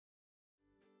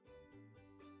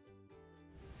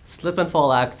Slip and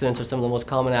fall accidents are some of the most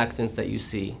common accidents that you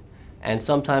see, and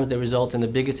sometimes they result in the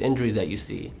biggest injuries that you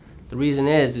see. The reason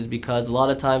is because a lot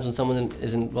of times when someone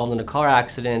is involved in a car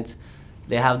accident,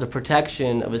 they have the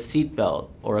protection of a seat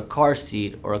belt or a car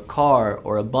seat or a car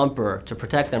or a bumper to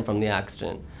protect them from the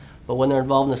accident. But when they're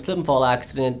involved in a slip and fall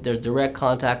accident, there's direct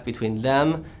contact between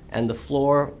them and the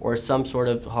floor or some sort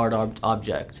of hard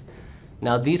object.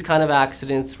 Now, these kind of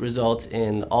accidents result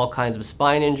in all kinds of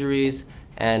spine injuries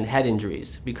and head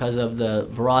injuries because of the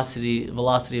velocity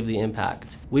of the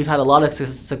impact. We've had a lot of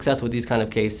success with these kind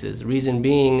of cases. Reason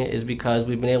being is because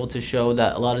we've been able to show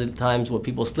that a lot of the times what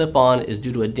people slip on is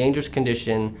due to a dangerous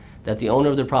condition that the owner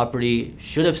of the property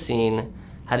should have seen,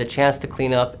 had a chance to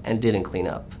clean up, and didn't clean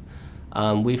up.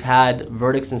 We've had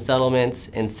verdicts and settlements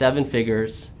in 7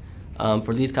 figures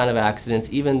for these kind of accidents,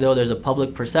 even though there's a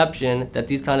public perception that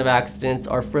these kind of accidents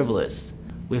are frivolous.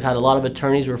 We've had a lot of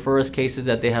attorneys refer us cases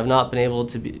that they have not been able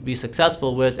to be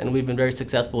successful with, and we've been very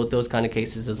successful with those kind of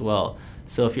cases as well.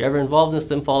 So if you're ever involved in a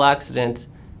slip and fall accident,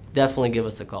 definitely give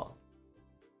us a call.